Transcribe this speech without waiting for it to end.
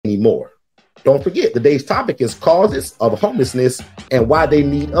need more. Don't forget, today's topic is causes of homelessness and why they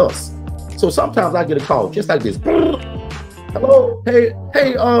need us. So sometimes I get a call just like this. Hello, hey,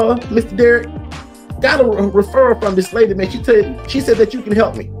 Mr. Derek, got a referral from this lady, man. She said that you can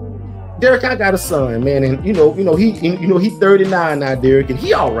help me. Derek, I got a son, man, and he 39 now, Derek, and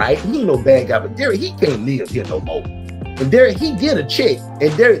he all right. He ain't no bad guy, but Derek, he can't live here no more. And Derek, he get a check,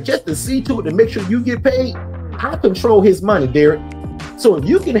 and Derek, just to see to it to make sure you get paid, I control his money, Derek. So if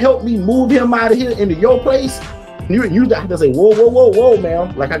you can help me move him out of here into your place, you have to say, whoa,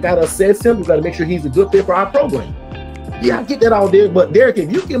 man. Like I gotta assess him. We gotta make sure he's a good fit for our program. Yeah, I get that all there, but Derek,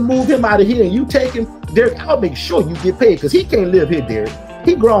 if you can move him out of here and you take him, Derek, I'll make sure you get paid because he can't live here, Derek.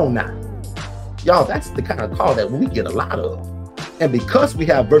 He grown now. Y'all, that's the kind of call that we get a lot of. And because we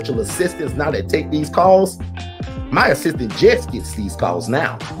have virtual assistants now that take these calls, my assistant just gets these calls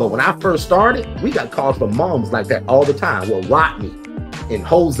now. But when I first started, we got calls from moms like that all the time. Well, Rodney and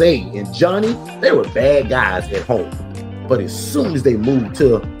Jose and Johnny, they were bad guys at home. But as soon as they moved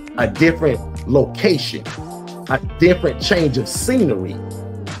to a different location, a different change of scenery,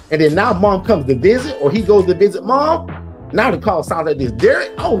 and then now mom comes to visit or he goes to visit mom, now the call sounds like this.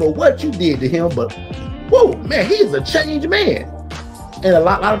 Derek, I don't know what you did to him, but whoa, man, he's a changed man. And a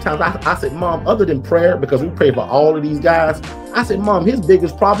lot of times I said, Mom, other than prayer, because we pray for all of these guys, I said, Mom, his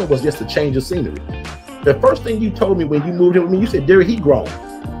biggest problem was just a change of scenery. The first thing you told me when you moved in with me, you said, Derek, he grown.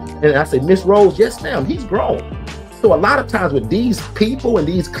 And I said, Miss Rose, yes, ma'am, he's grown. So a lot of times with these people and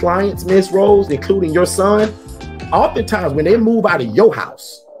these clients, Miss Rose, including your son, oftentimes when they move out of your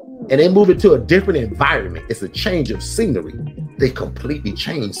house, and they move into a different environment, it's a change of scenery. They completely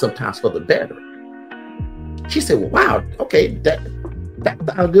change, sometimes for the better. She said, well, wow, okay, that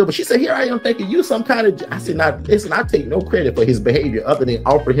sounds good. But she said, here I am thinking you some kind of, I said, now, listen, I take no credit for his behavior other than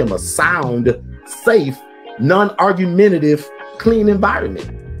offer him a sound, safe, non-argumentative, clean environment.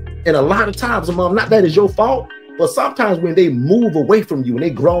 And a lot of times, Mom, not that it's your fault, but sometimes when they move away from you and they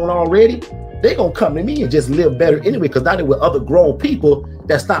grown already, they're going to come to me and just live better anyway, because now they're with other grown people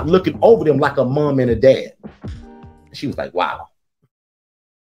that stop looking over them like a mom and a dad. She was like, wow.